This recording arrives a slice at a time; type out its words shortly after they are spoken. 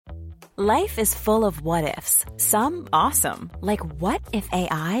Life is full of what-ifs. Some awesome, like what if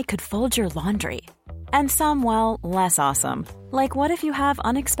AI could fold your laundry? And some, well, less awesome, like what if you have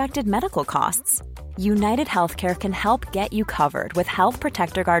unexpected medical costs? United Healthcare can help get you covered with Health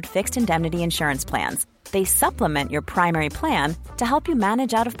Protector Guard fixed indemnity insurance plans. They supplement your primary plan to help you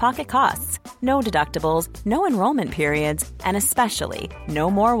manage out-of-pocket costs. No deductibles, no enrollment periods, and especially no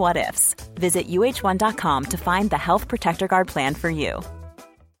more what-ifs. Visit uh1.com to find the Health Protector Guard plan for you.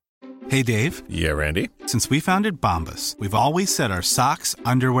 Hey, Dave. Yeah, Randy. Since we founded Bombas, we've always said our socks,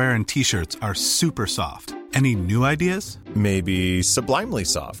 underwear, and T-shirts are super soft. Any new ideas? Maybe sublimely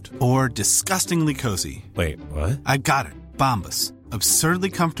soft. Or disgustingly cozy. Wait, what? I got it. Bombas. Absurdly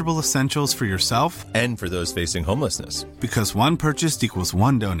comfortable essentials for yourself and for those facing homelessness. Because one purchased equals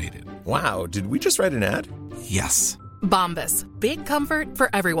one donated. Wow, did we just write an ad? Yes. Bombas. Big comfort for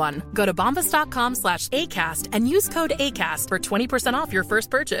everyone. Go to bombas.com/ACAST and use code ACAST for 20% off your first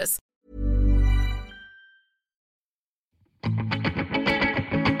purchase.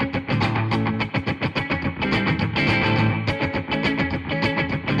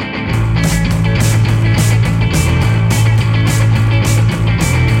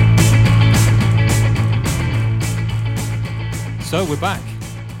 So we're back.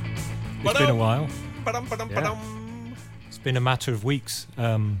 It's been a while. Yeah. It's been a matter of weeks.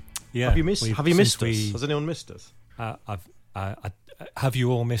 Have you missed us? Has anyone missed us? Have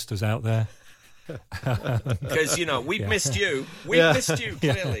you all missed us out there? Because, we've missed you. We've missed you,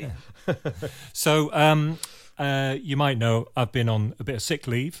 clearly. So, you might know I've been on a bit of sick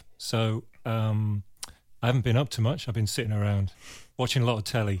leave, so I haven't been up to much. I've been sitting around, watching a lot of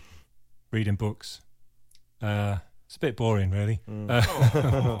telly, reading books. It's a bit boring, really. But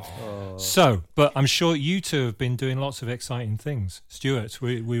I'm sure you two have been doing lots of exciting things. Stuart,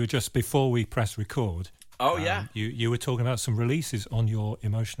 we were just, before we pressed record... Oh, yeah. You were talking about some releases on your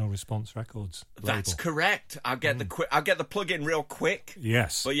Emotional Response Records label. That's correct. I'll get the plug in real quick.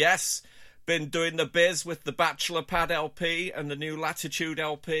 Yes. But yes, been doing the biz with the Bachelor Pad LP and the new Latitude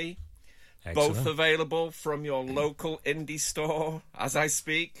LP. Excellent. Both available from your local indie store as I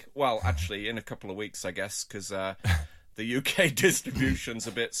speak. Well, actually, in a couple of weeks, I guess, because the UK distribution's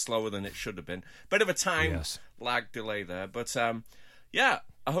a bit slower than it should have been. Bit of a time lag delay there, but I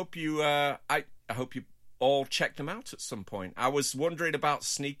hope you. I hope you all check them out at some point. I was wondering about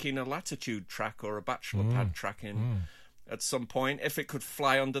sneaking a Latitude track or a Bachelor Pad track in at some point, if it could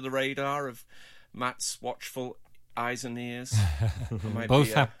fly under the radar of Matt's watchful eyes and ears.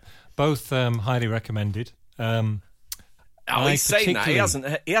 Both highly recommended. He's saying that.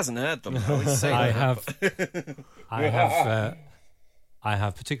 He hasn't heard them. He's saying I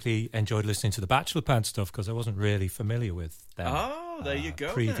have particularly enjoyed listening to the Bachelor Pad stuff because I wasn't really familiar with them. Oh, there you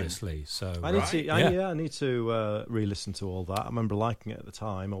go. Previously, then. So I need to re-listen to all that. I remember liking it at the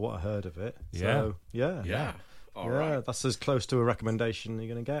time, or what I heard of it. So, yeah. All right. That's as close to a recommendation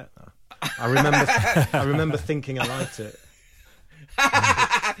you're going to get. I remember thinking I liked it.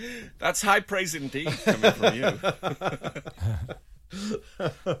 That's high praise indeed coming from you.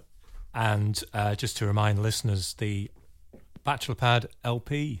 And just to remind listeners, the Bachelor Pad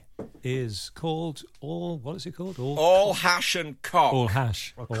LP is called what is it called? All Hash and Cock. All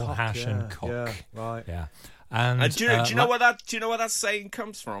Hash. All Hash and Cock. Yeah, right. Yeah. And do you know where that saying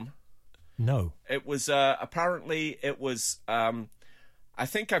comes from? No. It was apparently it was I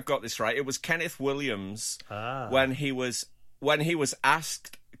think I've got this right. It was Kenneth Williams when he was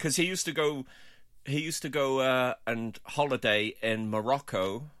asked, because he used to go and holiday in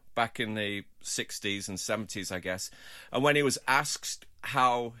Morocco back in the 60s and 70s, I guess. And when he was asked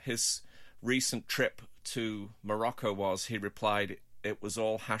how his recent trip to Morocco was, he replied, "It was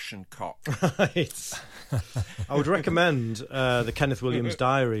all hash and cock." Right. I would recommend the Kenneth Williams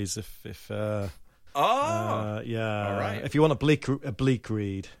Diaries if yeah. All right. If you want a bleak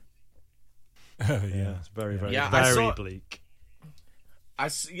read. Yeah, it's very very bleak. I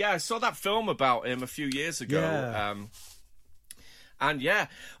saw that film about him a few years ago. Yeah. And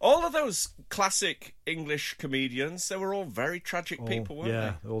all of those classic English comedians, they were all very tragic people, weren't they?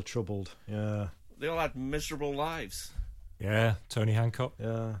 Yeah, they're all troubled. Yeah. They all had miserable lives. Yeah, Tony Hancock.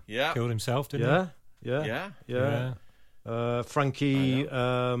 Yeah. Killed himself, didn't he? Yeah. Frankie.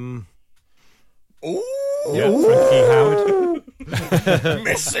 Ooh. Yeah, Frankie Howard.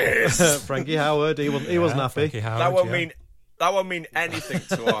 Mrs. Frankie Howard. He wasn't happy. Frankie Howard, that won't mean anything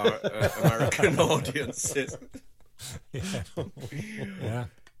to our American audiences. Yeah.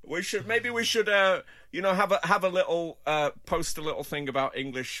 We should have a little post a little thing about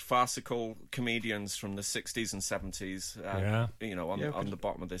English farcical comedians from the 60s and 70s. On the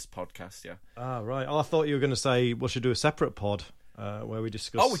bottom of this podcast. Yeah. Ah, right. Oh, I thought you were going to say we should do a separate pod where we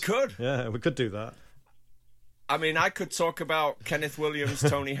discuss. Oh, we could. Yeah, we could do that. I mean, I could talk about Kenneth Williams,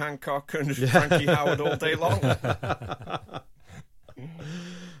 Tony Hancock, and Frankie Howard all day long.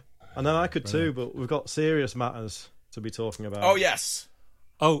 I know I could too, but we've got serious matters to be talking about. Oh, yes.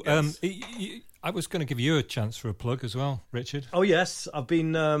 Oh, Yes. I was going to give you a chance for a plug as well, Richard. Oh yes, I've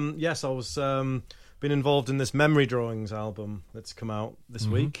been. I was been involved in this Memory Drawings album that's come out this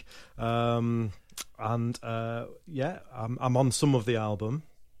week, and I'm on some of the album.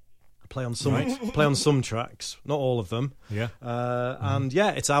 I play on some tracks, not all of them. Yeah, and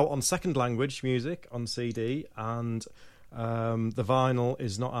it's out on second language music on CD, and the vinyl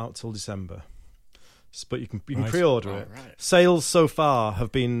is not out till December. But you can pre-order it. Right. Sales so far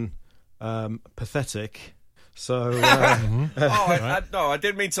have been pathetic. So I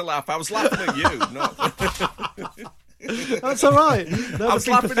didn't mean to laugh. I was laughing at you. that's all right. No, I was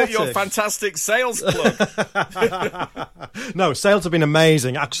laughing at your fantastic sales plug. No, sales have been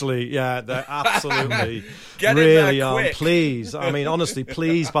amazing. Actually, yeah, they're absolutely Get really in there are. quick. Please, I mean, honestly,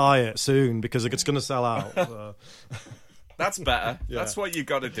 please buy it soon because it's going to sell out. So. That's better. Yeah. That's what you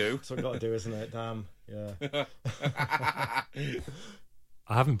got to do. That's what I've got to do, isn't it? Damn. Yeah.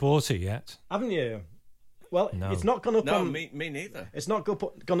 I haven't bought it yet. Haven't you? Well, No. it's not gone up No, on. me neither. It's not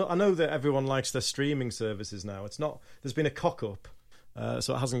gone. I know that everyone likes their streaming services now. It's not. There's been a cock up,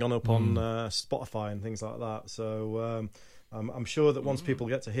 so it hasn't gone up on Spotify and things like that. So I'm sure that once people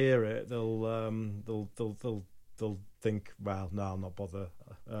get to hear it, they'll think, well, no, I'll not bother.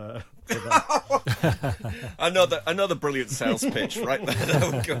 For that. Another brilliant sales pitch right there.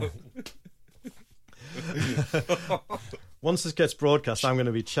 There we go. Once this gets broadcast, I'm going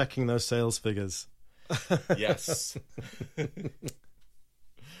to be checking those sales figures. Yes.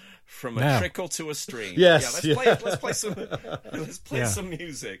 From a Now. trickle to a stream. Yes, Let's play some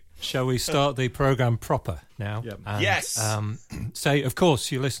music. Shall we start the program proper now? Yep. And, Yes. Say, of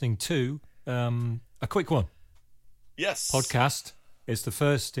course, you're listening to a quick one. Yes. Podcast. It's the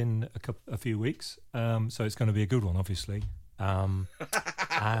first in a few weeks, so it's going to be a good one, obviously. And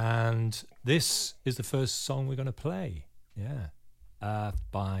this is the first song we're going to play. Yeah,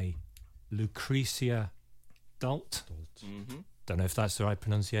 by Lucrecia Dalt. Don't know if that's the right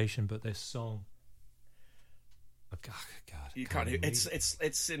pronunciation, but this song. Oh, God, You can't hear. It's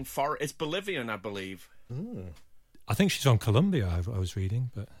in it's Bolivian, I believe. I think she's from Colombia. I was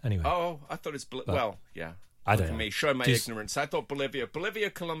reading, but anyway. Oh, I thought it's well, yeah. I don't For know. me, showing my Just- ignorance, I thought Bolivia,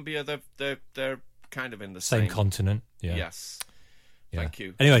 Colombia, they're kind of in the Same continent. Yeah. Yes. Yeah. Thank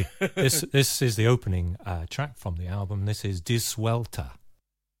you. Anyway, this is the opening track from the album. This is Disuelta.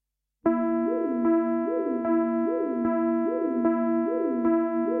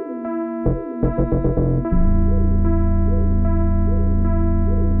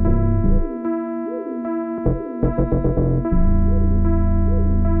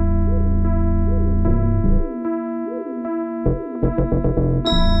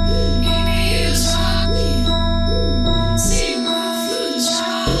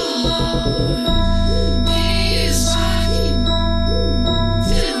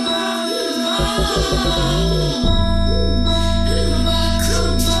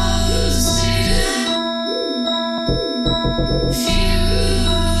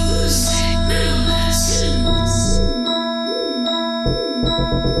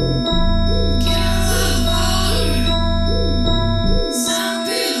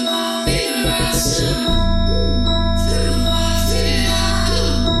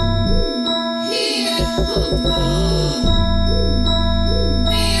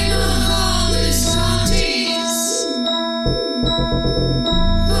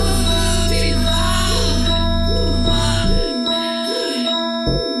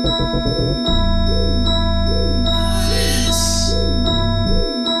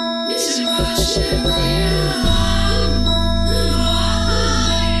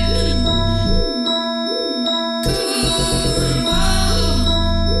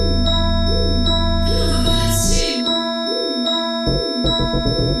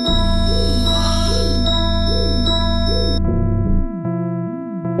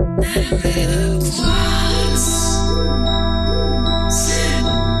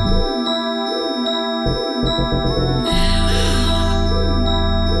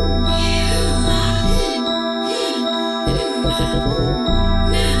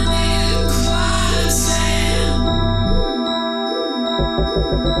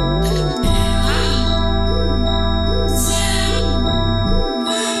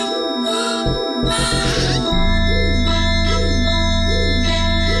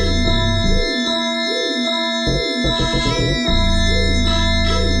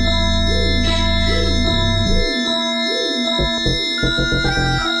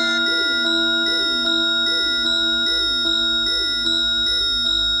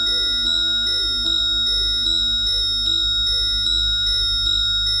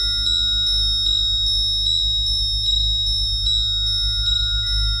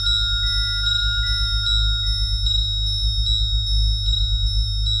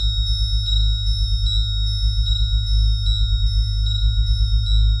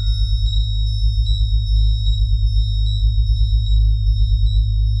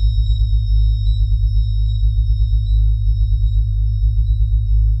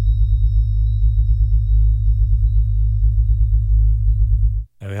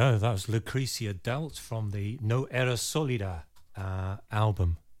 that was Lucrecia Dalt from the No Era Solida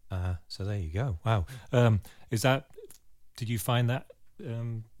album. So there you go. Wow. Did you find that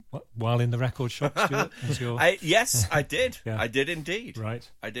while in the record shop, Stuart? Yes, I did. Yeah. I did indeed. Right.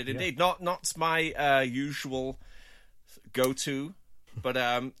 I did indeed. Not my usual go-to, but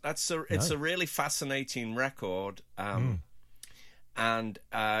it's a really fascinating record, and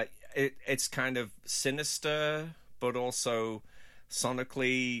it's kind of sinister, but also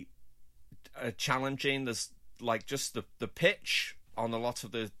sonically challenging. There's like just the pitch on a lot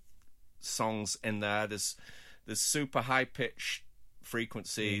of the songs in there. There's super high pitch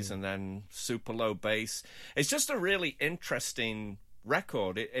frequencies and then super low bass. It's just a really interesting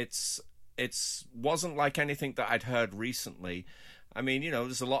record. It's wasn't like anything that I'd heard recently. I mean,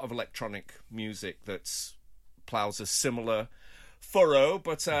 there's a lot of electronic music that's plows a similar furrow,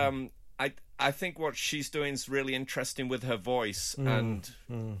 but I think what she's doing is really interesting with her voice and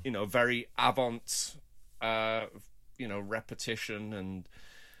very avant repetition, and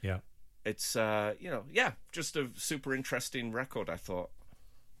it's just a super interesting record, I thought.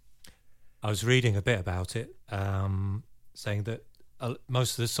 I was reading a bit about it, saying that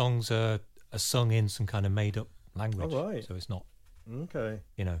most of the songs are sung in some kind of made up language. Oh, right. So it's not okay.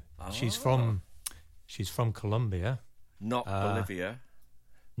 She's from Colombia, not Bolivia.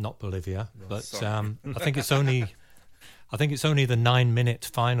 Not Bolivia, but Sorry. I think it's only the 9-minute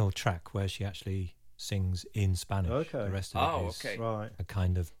final track where she actually sings in Spanish. Okay. The rest of it is right. a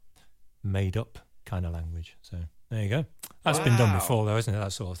kind of made up kind of language. So there you go. That's been done before, though, isn't it?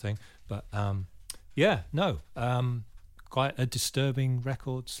 That sort of thing. But quite a disturbing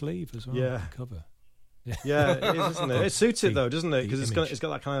record sleeve as well. Yeah. The cover. Yeah, it is, isn't it? It suits it though, doesn't it? Because it's got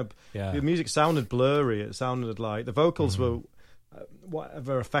that kind of. Yeah. The music sounded blurry. It sounded like the vocals were.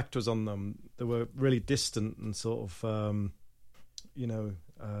 Whatever effect was on them, they were really distant and sort of,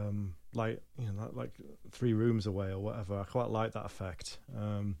 like 3 rooms away or whatever. I quite like that effect,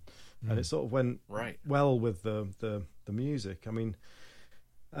 and it sort of went well with the music. I mean,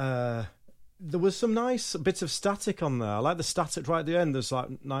 there was some nice bits of static on there. I like the static right at the end. There's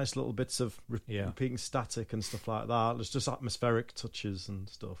like nice little bits of repeating static and stuff like that. There's just atmospheric touches and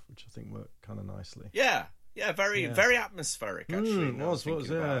stuff, which I think work kind of nicely. Yeah, very atmospheric, actually. It was,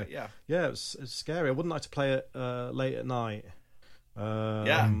 it's scary. I wouldn't like to play it late at night.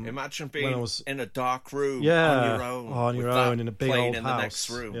 Imagine being in a dark room on your own in a big old in house. The next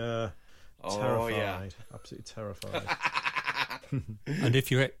room. Yeah, terrified, absolutely terrified. And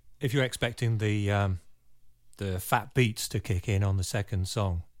if you're expecting the fat beats to kick in on the second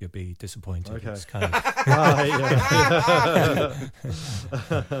song, you'll be disappointed. Okay. It's kind of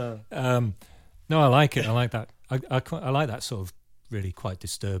no, I like it. I like that. I like that sort of really quite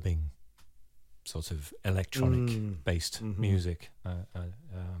disturbing sort of electronic based music.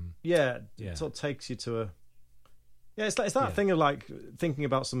 It sort of takes you to a. Yeah, it's that thing of like thinking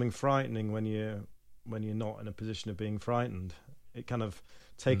about something frightening when you're not in a position of being frightened. It kind of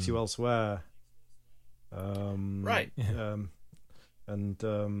takes you elsewhere. Right. It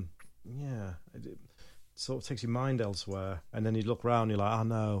sort of takes your mind elsewhere, and then you look around, you're like, oh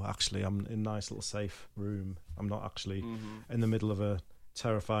no, actually I'm in a nice little safe room. I'm not actually in the middle of a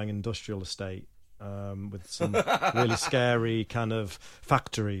terrifying industrial estate with some really scary kind of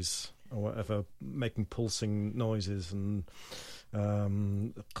factories or whatever, making pulsing noises and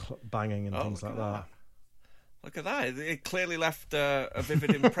banging and things like that. Look at that. It clearly left a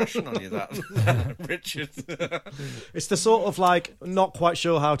vivid impression on you, that, Richard. It's the sort of like, not quite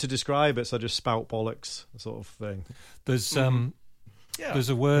sure how to describe it, so just spout bollocks sort of thing. There's a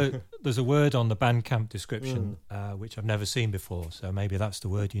word on the Bandcamp description which I've never seen before, so maybe that's the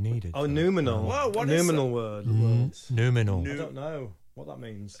word you needed. Oh, noumenal. Whoa, what noumenal is word. Noumenal. I don't know what that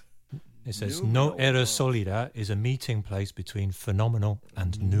means. It says, No Era Solida is a meeting place between phenomenal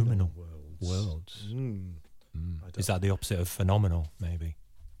and noumenal worlds. Is that the opposite of phenomenal, maybe?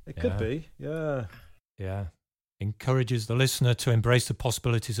 It could be, yeah. Yeah. Encourages the listener to embrace the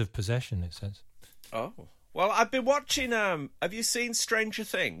possibilities of possession, it says. Oh. Well, I've been watching, have you seen Stranger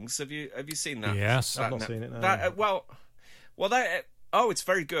Things? Have you seen that? Yes. I've not seen it, no. It's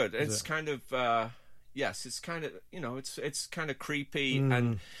very good. It's kind of, it's kind of, it's kind of creepy.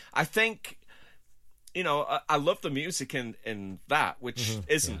 And I think, I love the music in that, which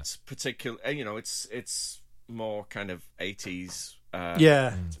isn't particular, it's more kind of 80s.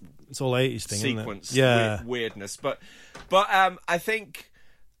 It's all 80s thing, sequence, isn't it? weirdness. But I think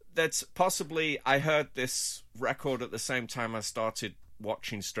that possibly I heard this record at the same time I started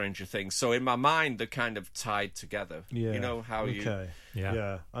watching Stranger Things. So in my mind, they're kind of tied together. Yeah. You know how you...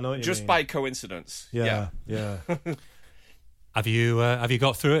 Yeah. I know what you just mean. by coincidence. Yeah. Have you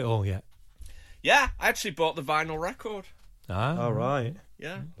got through it all yet? Yeah, I actually bought the vinyl record. All right.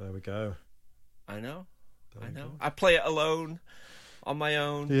 Yeah. There we go. I know. I play it alone, on my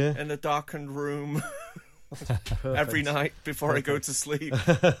own, in a darkened room, every night before I go to sleep.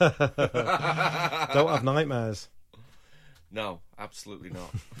 Don't have nightmares. No, absolutely not.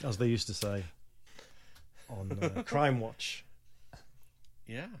 As they used to say on Crime Watch.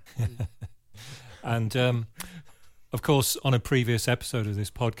 Yeah. And, of course, on a previous episode of this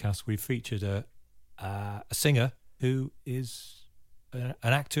podcast, we featured a singer who is an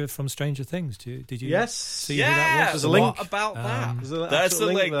actor from Stranger Things. Did you see who that was? There's a link. What about that? There's the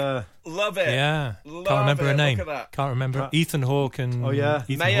link. there. Love it. Yeah. Can't remember her name. Look at that. Can't remember. Ethan Hawke and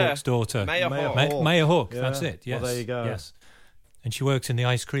Ethan Hawke's daughter. Maya Hawke. Maya Hawke, that's it. Yes. Well, there you go. Yes. And she works in the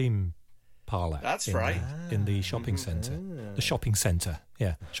ice cream parlour. That's right. In the shopping centre. The shopping centre.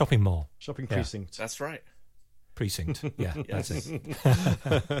 Yeah. Shopping mall. Shopping precinct. That's right. Precinct. Yeah, that's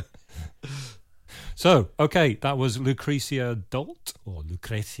it. So, okay, that was Lucrecia Dalt, or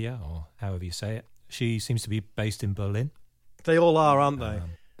Lucrecia, or however you say it. She seems to be based in Berlin. They all are, aren't they?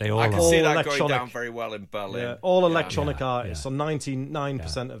 They all I can are. see that going down very well in Berlin. Yeah, all electronic artists. So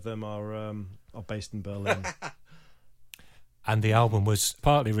 99% of them are based in Berlin. And the album was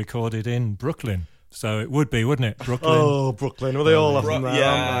partly recorded in Brooklyn. So it would be, wouldn't it? Brooklyn. Oh, Brooklyn. Well, they all have them there,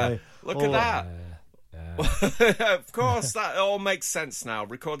 aren't they? Look at that. Of course, that all makes sense now.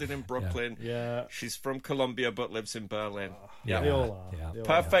 Recorded in Brooklyn. Yeah. She's from Colombia but lives in Berlin. They all are. Yeah. They all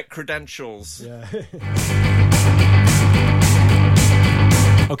Perfect credentials. Yeah.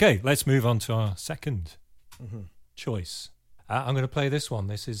 Okay, let's move on to our second choice. I'm going to play this one.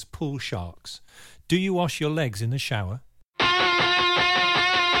 This is Pool Sharks. Do you wash your legs in the shower?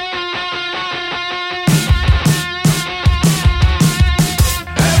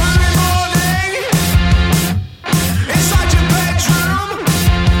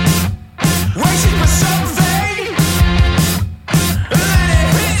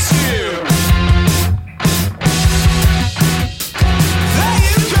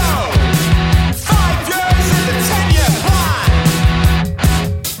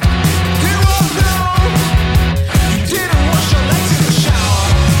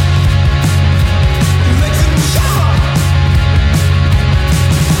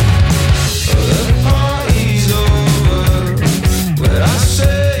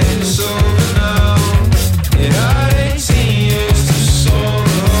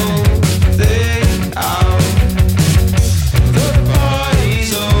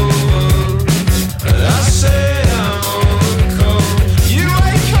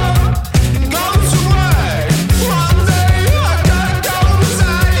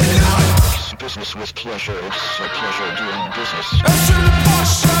 With pleasure, it's a pleasure doing business. As to the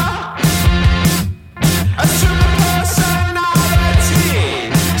posture, as to the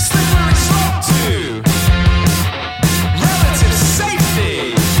personality, slippery slope to relative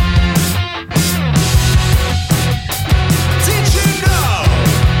safety. Did you know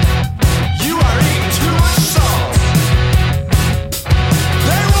you are eating too much salt?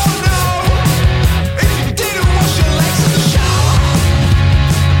 They won't know if you didn't wash your legs in the shower.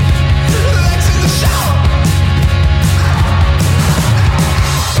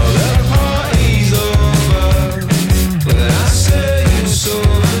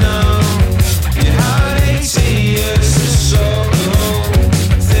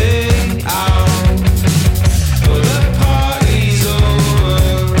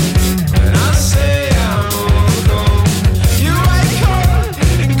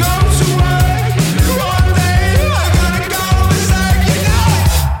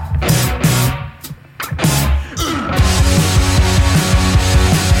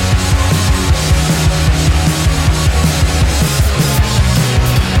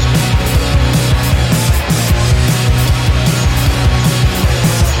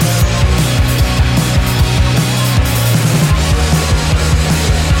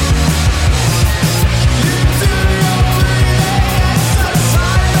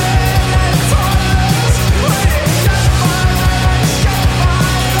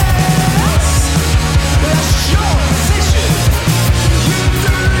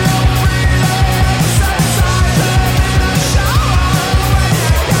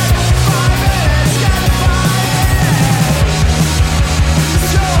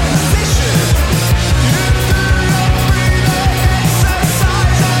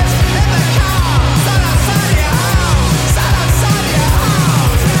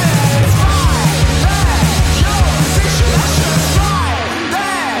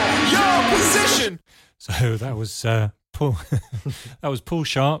 Pool. That was Pool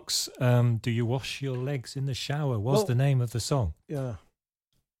Sharks. Do you wash your legs in the shower? Was the name of the song? Yeah.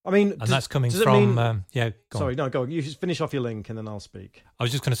 I mean, and that's coming from. Go sorry, on. no, go on. You finish off your link, and then I'll speak. I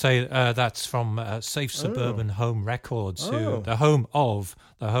was just going to say that's from Safe Suburban Home Records, the home of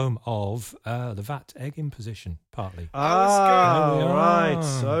the VAT egg imposition, partly. Right.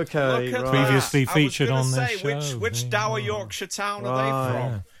 Okay. Look at Previously that. featured on the show. Which dour Yorkshire town are they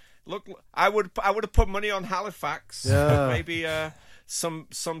from? Yeah. Look, I would have put money on Halifax. Yeah. Maybe some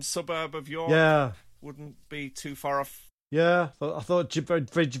suburb of York. Yeah. Wouldn't be too far off. Yeah, I thought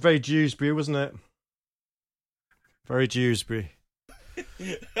very Dewsbury, wasn't it? Very Dewsbury. I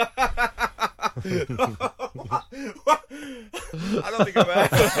don't think I've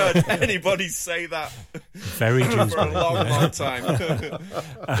ever heard anybody say that. Very for a long time.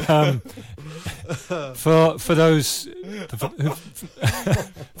 For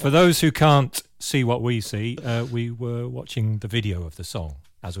those who can't see what we see, we were watching the video of the song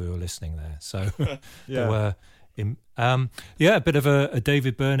as we were listening there. So there were. A bit of a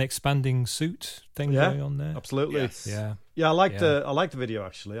David Byrne expanding suit thing going on there. Absolutely. Yes. Yeah. I like the video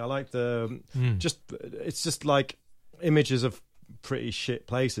actually. I like the it's just like images of pretty shit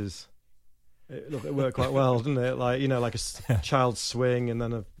places. It worked quite well, didn't it? Like like a child's swing, and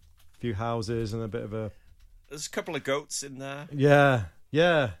then a few houses, and a bit of a. There's a couple of goats in there. Yeah.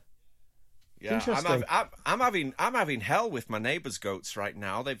 Interesting. I'm having hell with my neighbour's goats right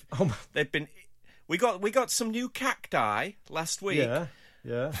now. They've been. We got some new cacti last week.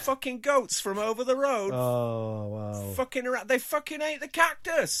 Yeah. Fucking goats from over the road. Oh wow. Fucking around. They fucking ate the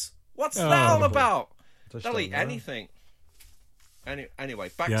cactus. What's that all about? They'll eat anything. Anyway,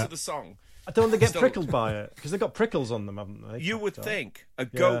 back to the song. I don't want to get prickled by it because they've got prickles on them, haven't they? You would think a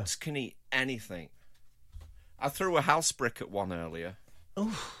goat can eat anything. I threw a house brick at one earlier.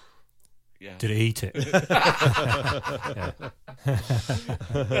 Oh. Yeah. Did it eat it?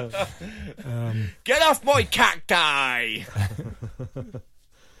 Get off my cacti!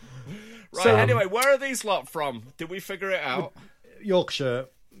 Right, anyway, where are these lot from? Did we figure it out? Yorkshire.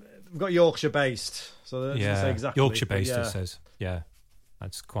 We've got Yorkshire based. So that doesn't say exactly. Yorkshire based, it says. Yeah.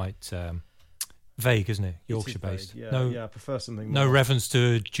 That's quite vague, isn't it? Yorkshire based. I prefer something no more. reference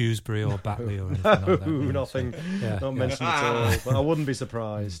to Dewsbury or Batley or anything like that. Nothing. Not mentioned at all. But I wouldn't be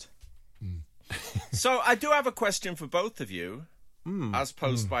surprised. So I do have a question for both of you, as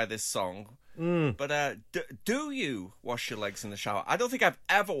posed by this song. But do you wash your legs in the shower? I don't think I've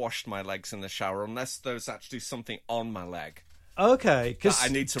ever washed my legs in the shower unless there's actually something on my leg. Okay, that I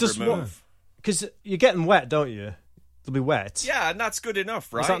need to remove. Because you're getting wet, don't you? They'll be wet. Yeah, and that's good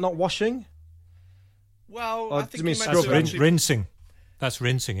enough, right? Is that not washing? Well, I think you meant scrubbing. Rinsing. That's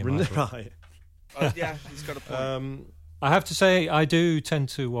rinsing in my book. Right. Yeah, he's got a point. I have to say, I do tend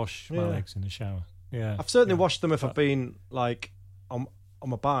to wash my legs in the shower. Yeah, I've certainly washed them if I've been like on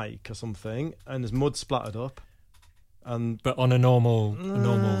my bike or something, and there's mud splattered up. But on a normal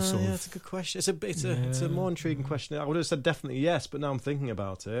sort of. That's a good question. It's a more intriguing question. I would have said definitely yes, but now I'm thinking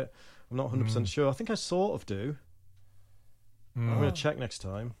about it. I'm not 100% sure. I think I sort of do. I'm going to check next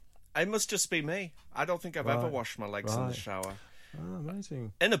time. It must just be me. I don't think I've ever washed my legs in the shower. Oh,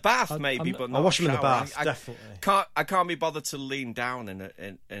 amazing. In a bath, maybe, but not. I wash them in the shower. bath, definitely. I can't be bothered to lean down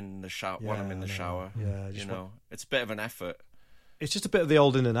in the shower when I'm in the shower. Yeah, it's a bit of an effort. It's just a bit of the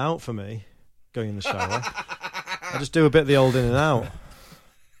old in and out for me, going in the shower. I just do a bit of the old in and out.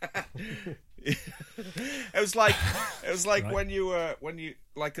 It was like right. when you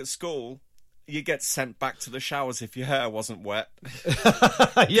like at school. You get sent back to the showers if your hair wasn't wet.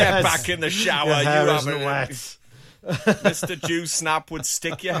 Get back in the shower. Your hair you isn't wet. Mr. Dew Snap would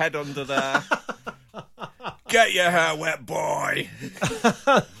stick your head under there. Get your hair wet, boy.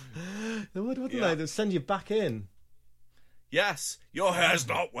 They would, wouldn't they? They'd send you back in. Yes. Your hair's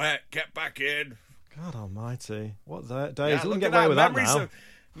not wet. Get back in. God almighty. What days? Yeah, Wouldn't get away with that now.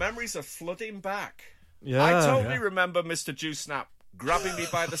 Memories are flooding back. Yeah. I totally remember Mr. Dew Snap grabbing me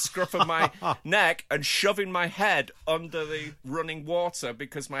by the scruff of my neck and shoving my head under the running water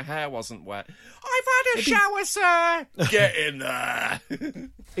because my hair wasn't wet. I've had a shower, sir. Get in there.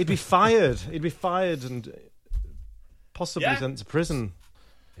 He'd be fired. He'd be fired and possibly sent to prison.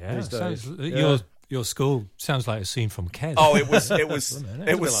 Yeah, these days. Your school sounds like a scene from Ken. Oh, it was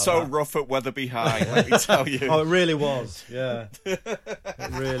so rough at Weatherby High. Let me tell you. Oh, it really was. Yeah,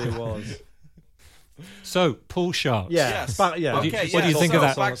 it really was. So, Pool Sharks. Yes. What do you think of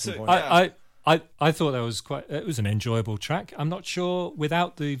that? I thought that was it was an enjoyable track. I'm not sure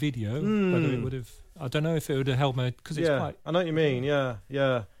without the video whether it would have. I don't know if it would have held my because it's quite. I know what you mean. Yeah.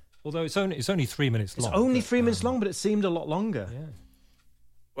 Although it's only 3 minutes long. It's only 3 minutes long, but it seemed a lot longer. Yeah.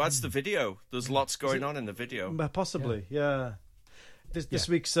 Well, that's the video. There's lots going on in the video. Possibly, yeah. This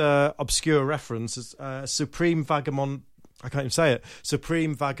week's obscure reference is Supreme Vagabond. I can't even say it.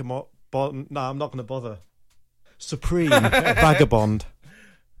 Supreme Vagabond. No, I'm not going to bother. Supreme Vagabond.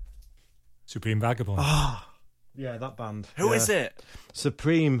 Supreme Vagabond. Ah, yeah, that band. Who is it?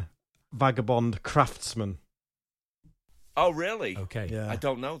 Supreme Vagabond Craftsman. Oh, really? Okay. Yeah. I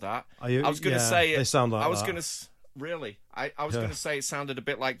don't know that. I was going to say they sound like I was that. going to really. I was going to say it sounded a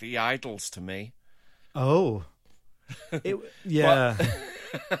bit like the Idols to me. Oh. Yeah.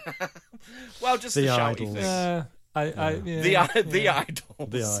 Well, just the the shouty Idols. thing. Yeah. The Idols.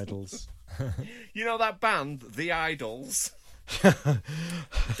 The Idols. You know that band, The Idols?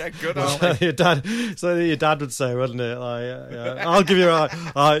 They're good, aren't they? Your dad would say, wouldn't it? Like, I'll give you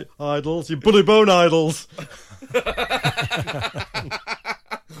idols, you bully bone idols.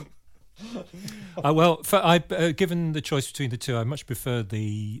 Well, given the choice between the two, I much prefer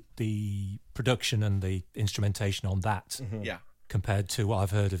the production and the instrumentation on that Yeah. compared to what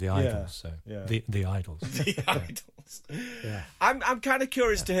I've heard of the Idols. So the Idols. The Idols. Yeah. I'm kind of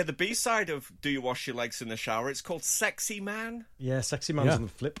curious to hear the B-side of Do You Wash Your Legs in the Shower? It's called Sexy Man. Yeah, Sexy Man's on the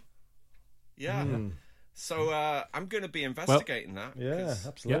flip. Yeah. So I'm going to be investigating that. Yeah,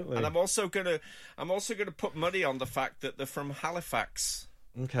 absolutely. And I'm also going to put money on the fact that they're from Halifax.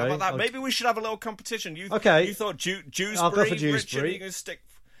 Okay. How about that? Maybe we should have a little competition. You thought Dewsbury? I'll go for Richard, Dewsbury. are you gonna stick?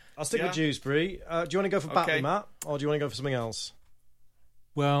 I'll stick with Dewsbury. Do you want to go for Batley, Matt? Or do you want to go for something else?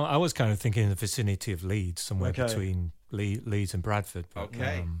 Well, I was kind of thinking in the vicinity of Leeds, somewhere between Leeds and Bradford. But,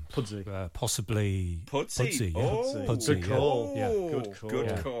 Okay. Pudsey. Possibly Pudsey. Yeah. Oh, Pudsey, good call. Yeah. Good call.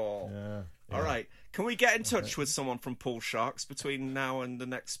 Good call. Yeah. All right. Can we get in touch with someone from Pool Sharks between now and the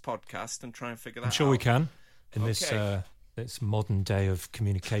next podcast and try and figure that out? I'm sure we can. In Okay. this modern day of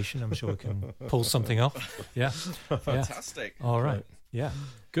communication, I'm sure we can pull something off. Yeah. Fantastic. Yeah. All right. Yeah.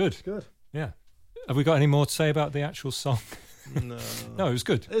 Good. Good. Yeah. Have we got any more to say about the actual song? No, it was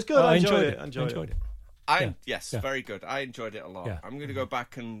good. It was good. I enjoyed it. Enjoyed it. Yes, very good. I enjoyed it a lot. Yeah. I'm going to go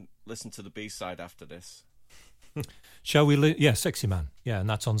back and listen to the B-side after this. Shall we? Sexy Man. Yeah, and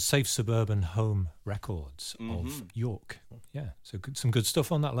that's on Safe Suburban Home Records of York. Yeah, so some good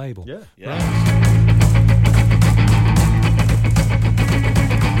stuff on that label. Yeah.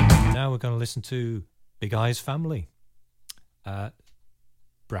 Now we're going to listen to Big Eyes Family.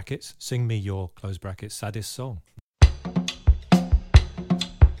 Brackets, sing me your, close brackets, saddest song.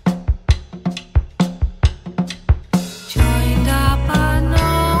 Joined up and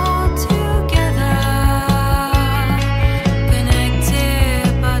all together,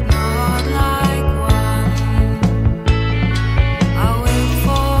 connected but not like one. I wait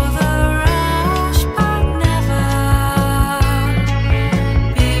for the rush but never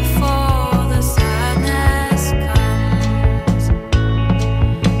before the sadness comes.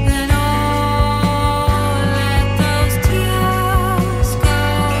 Then all let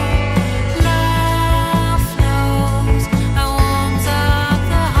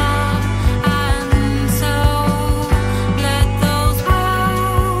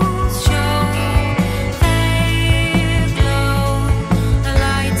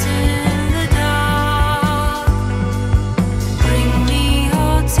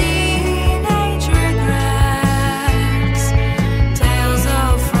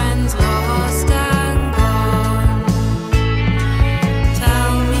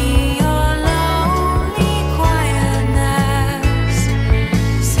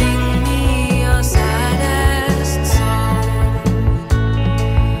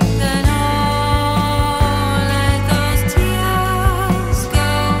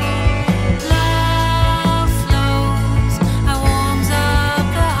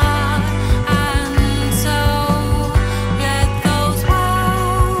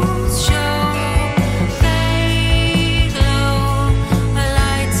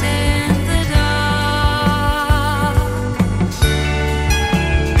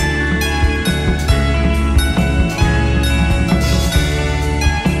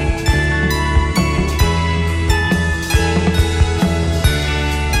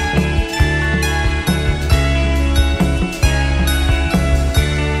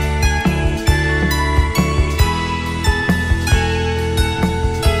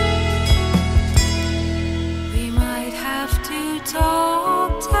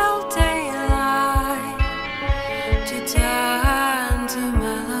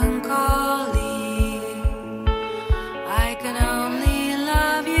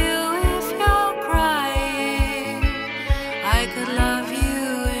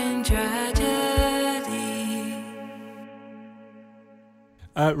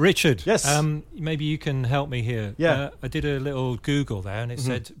Richard. Yes. Maybe you can help me here. Yeah. I did a little Google there, and it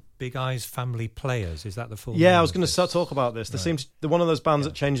said Big Eyes Family Players. Is that the full? Yeah, name I was of going this? to talk about this. They're one of those bands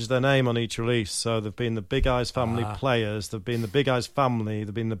that changes their name on each release. So they've been the Big Eyes Family Players. They've been the Big Eyes Family.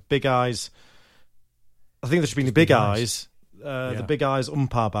 They've been the Big Eyes. I think there should be the Big Eyes. The Big Eyes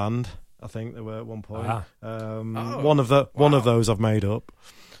Umpire Band. I think they were at one point. One of those I've made up.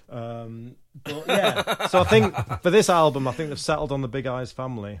 But yeah, so I think for this album, I think they've settled on the Big Eyes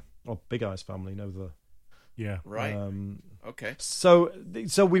Family or Big Eyes Family. Right. Okay. So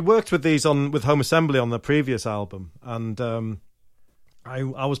we worked with these with Home Assembly on the previous album, and I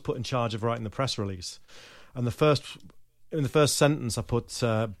was put in charge of writing the press release. And in the first sentence, I put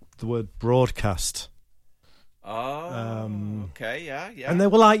the word broadcast. Oh, okay, yeah. And they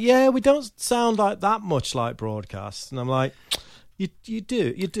were like, "Yeah, we don't sound like that much like broadcast." And I'm like, "You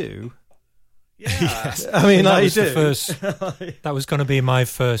do." Yeah. I mean, that like, was you the do. first. That was going to be my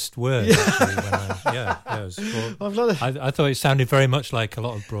first word. Actually, I thought it sounded very much like a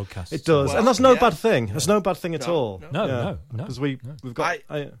lot of broadcasts. It does, and that's no bad thing. That's no bad thing at all. No. Because we've got.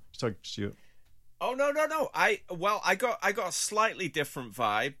 Sorry, Stuart. Oh no! I got a slightly different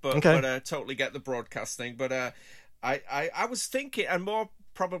vibe, but totally get the broadcast thing. But I was thinking, and more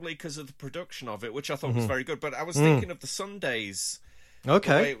probably because of the production of it, which I thought was very good. But I was thinking of the Sundays.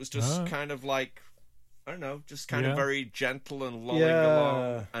 Okay, the way it was just kind of like, I don't know, just kind of very gentle and lulling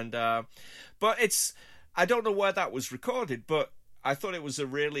along. And but I don't know where that was recorded, but I thought it was a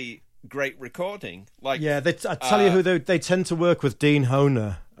really great recording. Like, I tell you who they tend to work with, Dean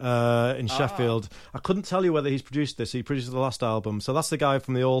Honer in Sheffield. I couldn't tell you whether he's produced this. He produced the last album, so that's the guy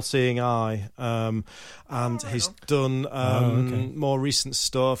from the All Seeing Eye, and he's done more recent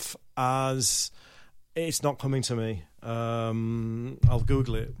stuff as It's Not Coming to Me. I'll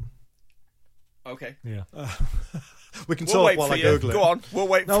Google it. Okay. Yeah. We can talk while I Google it. Go on. We'll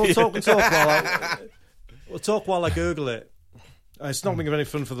wait. No, we'll talk we'll talk while I Google it. It's not going to be any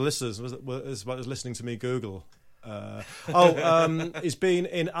fun for the listeners as well as listening to me Google. He's been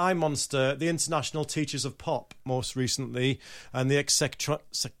in iMonster, the International Teachers of Pop, most recently, and the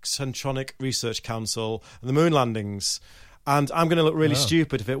Eccentronic Research Council, and the Moon Landings. And I'm going to look really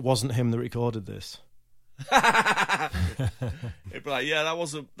stupid if it wasn't him that recorded this. It'd be like, yeah, that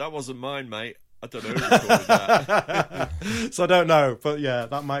wasn't mine, mate. I don't know who recorded that. So I don't know, but yeah,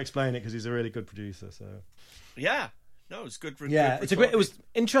 that might explain it because he's a really good producer. So yeah. No, it's good. It was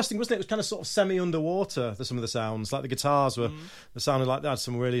interesting, wasn't it? It was kind of sort of semi-underwater. Some of the sounds, like the guitars were sounded like they had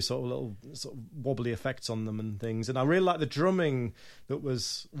some really sort of little sort of wobbly effects on them and things. And I really liked the drumming that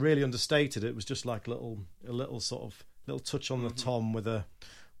was really understated. It was just like a little sort of little touch on the tom with a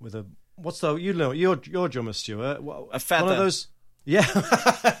what's the your drummer, Stuart? A feather. One of those. Yeah,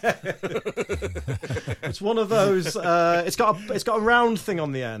 it's one of those. It's got a round thing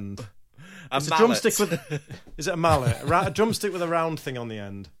on the end. It's a drumstick with. Is it a mallet? A drumstick with a round thing on the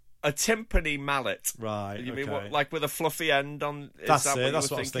end. A timpani mallet. Right. You mean what, like with a fluffy end on? That's it.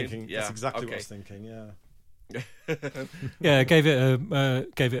 That's what I was thinking. Yeah. That's exactly what I was thinking. Yeah. Yeah, it gave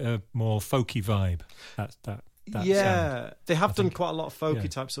it a more folky vibe. That sound. They have done quite a lot of folky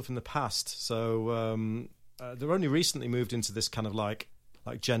type stuff in the past. So they've only recently moved into this kind of like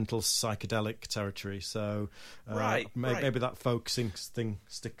gentle psychedelic territory. So maybe that folk thing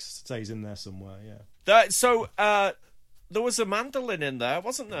stays in there somewhere. Yeah. So there was a mandolin in there,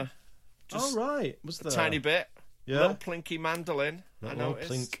 wasn't there? Just was there a tiny bit? Yeah, little plinky mandolin. I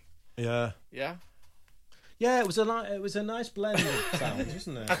noticed. Plink. Yeah. Yeah. Yeah, it was a nice blend of sounds,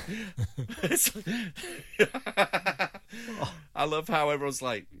 wasn't it? I love how everyone's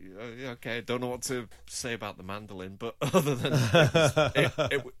like, okay, I don't know what to say about the mandolin, but other than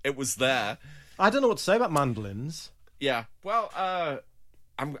it was there. I don't know what to say about mandolins. Yeah, well,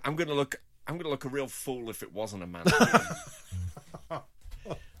 I'm gonna look a real fool if it wasn't a mandolin.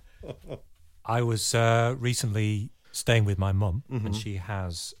 I was recently staying with my mum, and she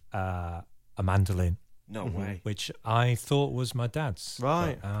has a mandolin. No way. Which I thought was my dad's.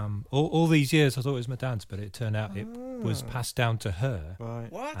 Right. But, all these years I thought it was my dad's, but it turned out it was passed down to her. Right.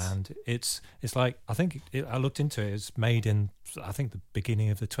 What? And it's like, I think I looked into it. It's made in, I think, the beginning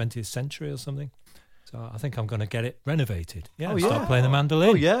of the 20th century or something. So I think I'm going to get it renovated. Yeah. Start playing the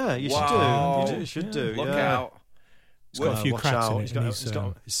mandolin. Oh yeah, you should do. You should do. Look out. It's got a few cracks in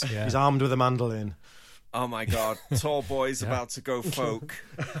it. He's armed with a mandolin. Oh my God! Tall boy's about to go folk.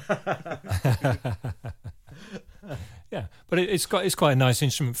 Yeah, but it's quite a nice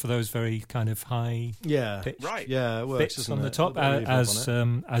instrument for those very kind of high pitch. Right. Yeah, it works, bits on the top,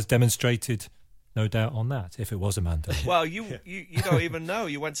 as demonstrated no doubt on that. If it was Amanda. Well, you don't even know.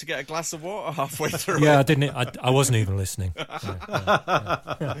 You went to get a glass of water halfway through. Yeah, I didn't. I wasn't even listening.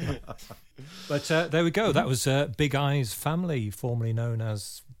 Yeah. But there we go. That was Big Eyes Family, formerly known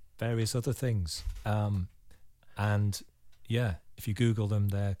as various other things. And yeah, if you Google them,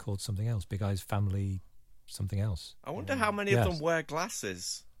 they're called something else. Big Eyes Family, something else. I wonder how many of them wear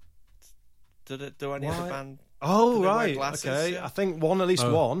glasses. Do any of the band? Oh, do they wear right. glasses? Okay. Yeah. I think one, at least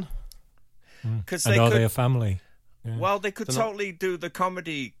one. Because And are they a family? Yeah. Well, they could totally do the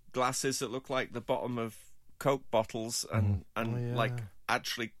comedy glasses that look like the bottom of Coke bottles and like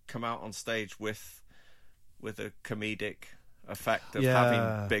actually come out on stage with a comedic effect of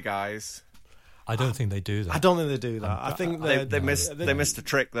having big eyes. I don't think they do that. I don't think they do that. I think they missed a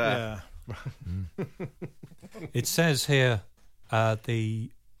trick there. Yeah. It says here the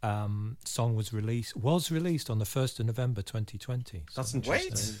song was released on the 1st of November 2020. So. That's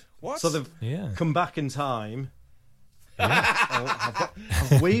interesting. Wait, what? So they've come back in time.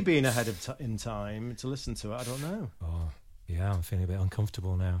 Have we been ahead of in time to listen to it? I don't know. Oh, yeah, I'm feeling a bit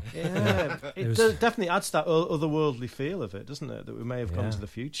uncomfortable now. Yeah, it definitely adds that otherworldly feel of it, doesn't it? That we may have gone to the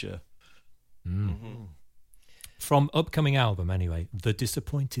future. Mm-hmm. From upcoming album, anyway, The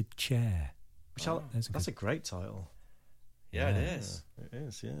Disappointed Chair. That's a great title. Yeah, it is. It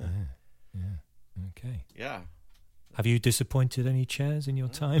is, yeah. Okay. Yeah. Have you disappointed any chairs in your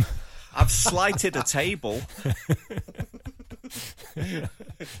time? I've slighted a table.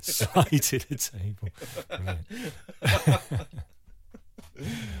 Slighted a table.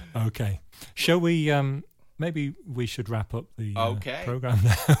 Okay. Shall we... maybe we should wrap up the program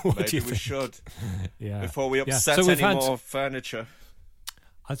now. Maybe we should. Yeah. Before we upset more furniture.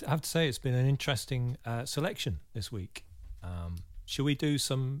 I have to say it's been an interesting selection this week. Shall we do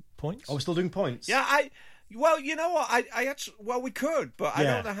some points? Are we still doing points? Yeah, well, you know what? I actually, well, we could, but I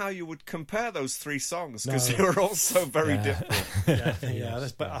don't know how you would compare those three songs because they were all so very different.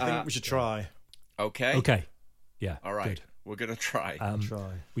 But I think we should try. Okay. Yeah. All right. Good. We're going to try.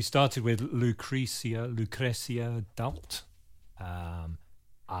 We started with Lucrecia Dalt.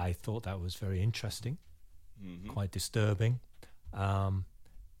 I thought that was very interesting, quite disturbing, and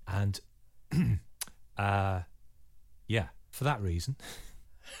for that reason,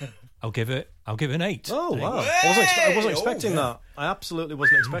 I'll give it an 8. Oh wow! I wasn't expecting that. I absolutely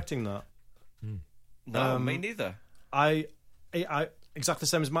wasn't expecting that. No, me neither. I exactly the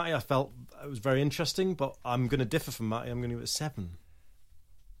same as Matty. I felt it was very interesting, but I'm going to differ from Matty. I'm going to give it a 7.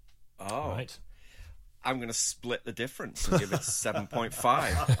 Oh, right. I'm going to split the difference and give it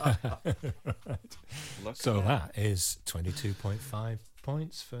 7.5. Right. So that is 22.5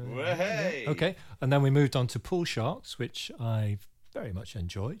 points for. Hey. Okay, and then we moved on to Pool Sharks, which I very much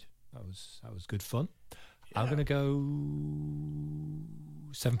enjoyed. That was good fun. Yeah. I'm going to go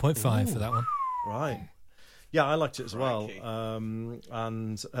 7.5 for that one. Right. Yeah, I liked it as well.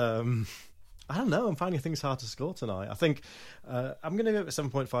 I don't know. I'm finding things hard to score tonight. I think I'm going to give it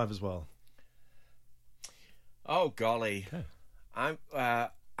 7.5 as well. Oh golly! Okay. I'm going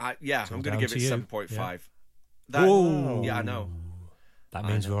to give it 7.5. Yeah, I know. That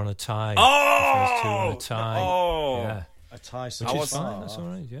means we're on a tie. Oh! The first two are on a tie. Oh! Yeah. A tie, which is fine. That's all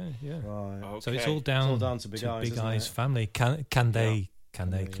right. Yeah. Right. Okay. So it's all down to Big Eyes, Big Eyes family. Can they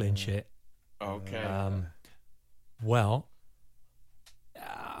clinch it? Okay. Well,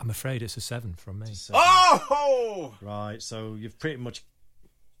 I'm afraid it's a 7 from me. Oh! Right. So you've pretty much.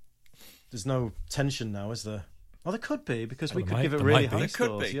 There's no tension now, is there? Oh, there could be because we could give it really high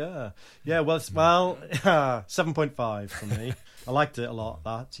scores. Yeah. Well, 7.5 from me. I liked it a lot.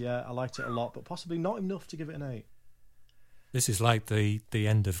 I liked it a lot, but possibly not enough to give it an 8. This is like the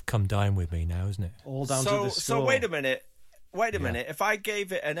end of Come Dine With Me now, isn't it? All down to this score. So wait a minute. If I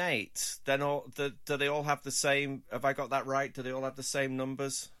gave it an 8, then do they all have the same? Have I got that right? Do they all have the same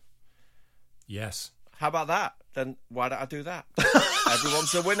numbers? Yes. How about that? Then why don't I do that?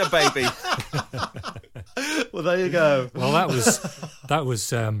 Everyone's a winner, baby. Well, there you go. Well, that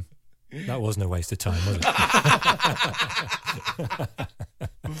wasn't a waste of time, was it?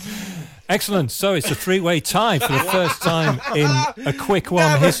 Excellent. So it's a 3-way tie for the first time in a quick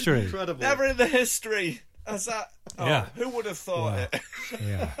one history. Incredible. Never in the history. As that? Oh, yeah. Who would have thought it?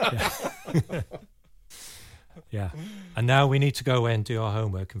 Yeah. Yeah. And now we need to go away and do our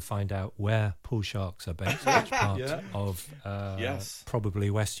homework and find out where Pool Sharks are based, which part of probably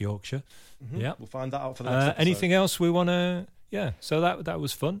West Yorkshire. Mm-hmm. Yeah. We'll find that out for the next episode. Anything else we want to... Yeah, so that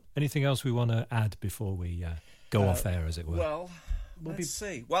was fun. Anything else we want to add before we go off air, as it were? Well, let's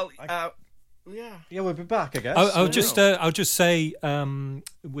see. Well, we'll be back, I guess. I'll just say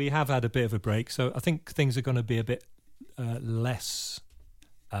we have had a bit of a break, so I think things are going to be a bit less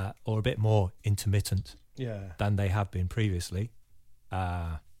or a bit more intermittent Yeah. than they have been previously.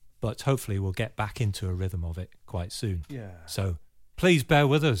 But hopefully we'll get back into a rhythm of it quite soon. Yeah. So please bear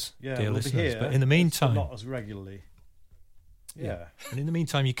with us, Yeah, dear we'll listeners. be here, But in the meantime, not as regularly. Yeah. And in the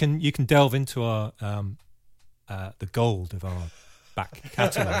meantime, you can delve into our the gold of our back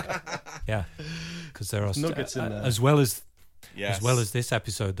catalogue. Yeah, because there are nuggets in there. as well as Yes. as well as this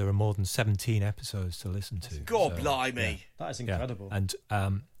episode. There are more than 17 episodes to listen to. God So, blimey. That is incredible. Yeah.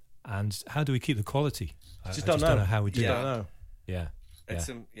 And how do we keep the quality? I Just don't know how we do Yeah. Don't that. know. Yeah, It's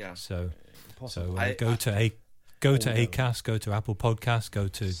yeah. yeah. So Impossible. go to Acast, go to Apple Podcasts, go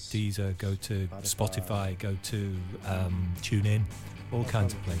to Deezer, go to Spotify, go to TuneIn, all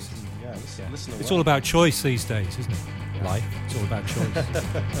kinds of places. Yeah, listen It's away. all about choice these days, isn't it? Life, it's all about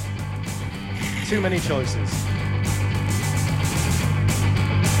choice. Too many choices.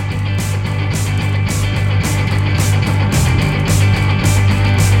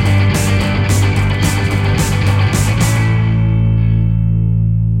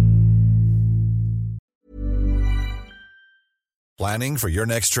 Planning for your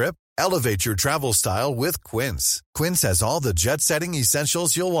next trip? Elevate your travel style with Quince. Quince has all the jet-setting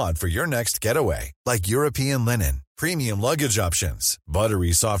essentials you'll want for your next getaway, like European linen, premium luggage options,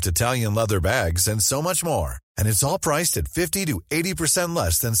 buttery soft Italian leather bags, and so much more. And it's all priced at 50 to 80%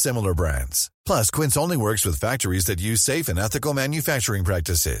 less than similar brands. Plus, Quince only works with factories that use safe and ethical manufacturing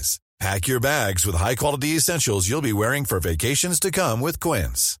practices. Pack your bags with high-quality essentials you'll be wearing for vacations to come with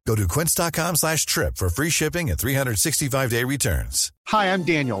Quince. Go to quince.com/trip for free shipping and 365-day returns. Hi, I'm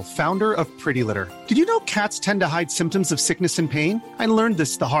Daniel, founder of Pretty Litter. Did you know cats tend to hide symptoms of sickness and pain? I learned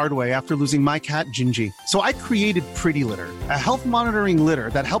this the hard way after losing my cat, Gingy. So I created Pretty Litter, a health monitoring litter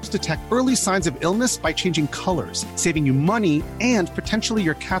that helps detect early signs of illness by changing colors, saving you money and potentially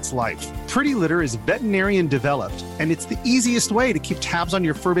your cat's life. Pretty Litter is veterinarian developed, and it's the easiest way to keep tabs on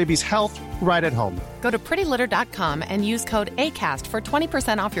your fur baby's health right at home. Go to prettylitter.com and use code ACAST for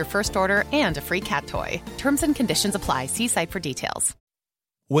 20% off your first order and a free cat toy. Terms and conditions apply. See site for details.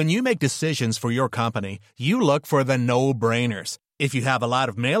 When you make decisions for your company, you look for the no-brainers. If you have a lot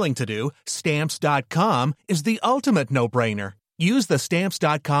of mailing to do, Stamps.com is the ultimate no-brainer. Use the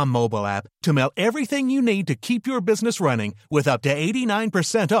Stamps.com mobile app to mail everything you need to keep your business running with up to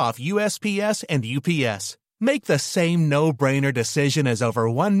 89% off USPS and UPS. Make the same no-brainer decision as over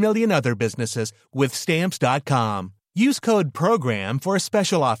 1 million other businesses with Stamps.com. Use code PROGRAM for a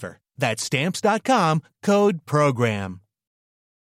special offer. That's Stamps.com, code PROGRAM.